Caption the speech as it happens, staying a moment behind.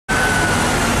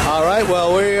All right,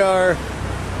 well, we are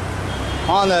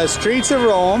on the streets of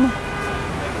Rome.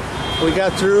 We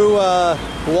got through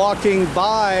walking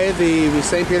by the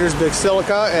St. Peter's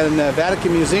Basilica and the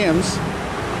Vatican museums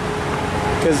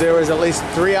because there was at least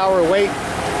 3-hour wait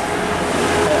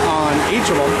on each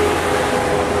of them.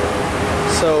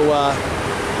 So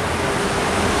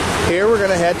here we're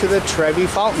going to head to the Trevi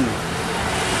Fountain.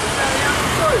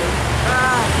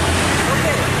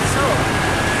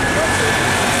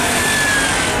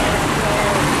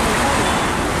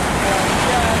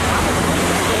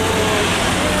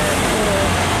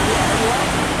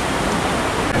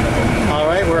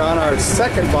 Alright, we're on our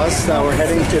second bus. We're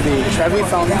heading to the Trevi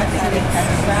Fountain.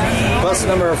 Bus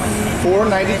number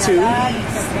 492.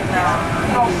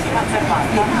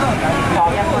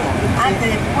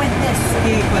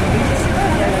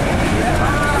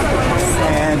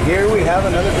 And here we have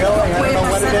another building. I don't know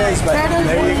what it is, but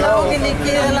there you go.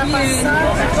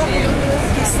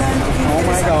 Oh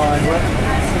my God.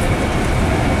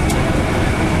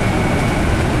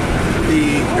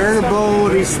 The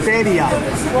Herboristeria.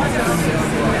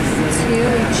 It's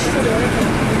huge.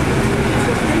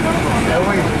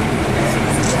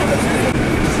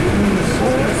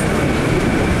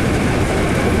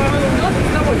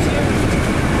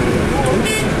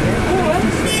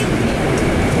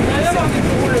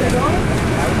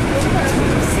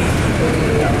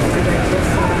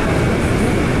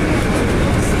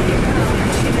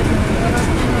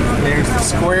 There's the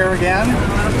square again.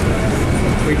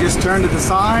 We just turned to the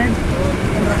side.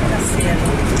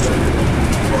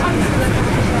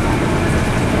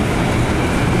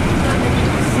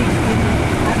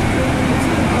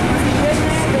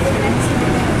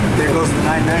 There goes the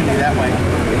 990 that way.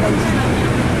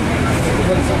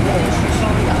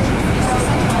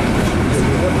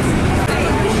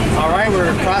 All right,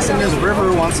 we're crossing this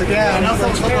river once again. It's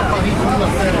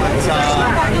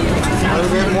a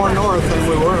little bit more north than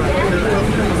we were.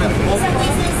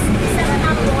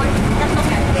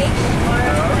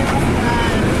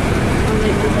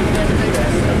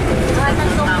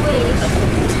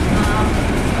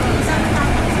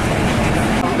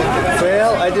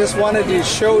 Well, I just wanted to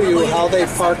show you how they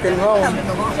park in Rome.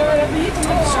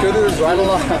 Scooters right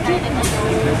along.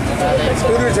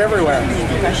 Scooters everywhere.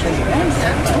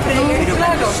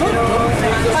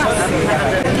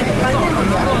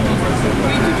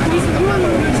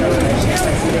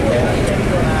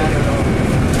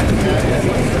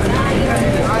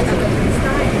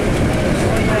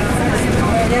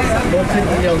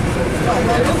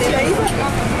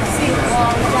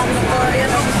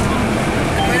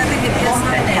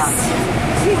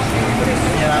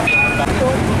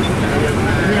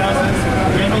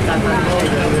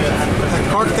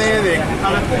 Corte de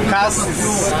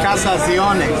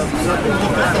Casaciones.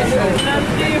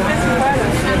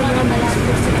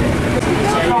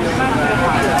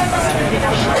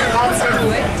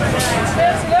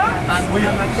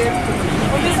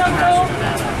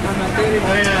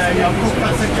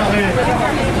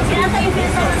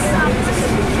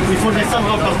 Il faut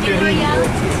descendre en partie.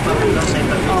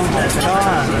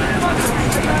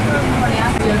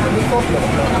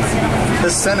 The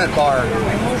Senate bar.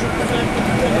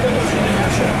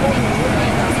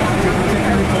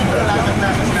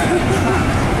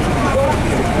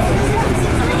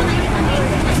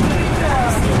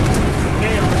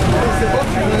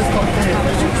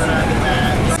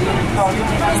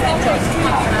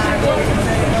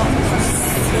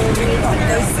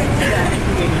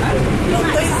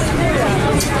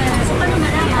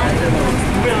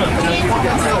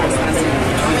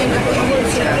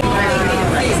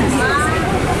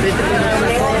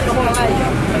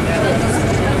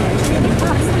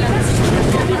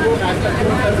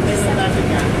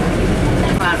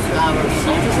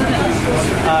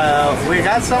 We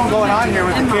got something going on here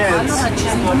with the kids.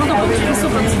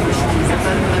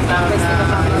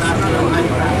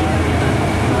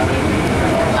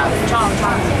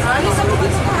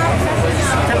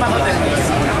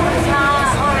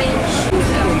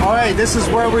 Alright, this is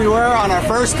where we were on our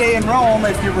first day in Rome,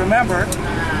 if you remember.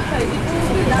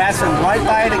 Passing right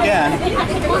by it again.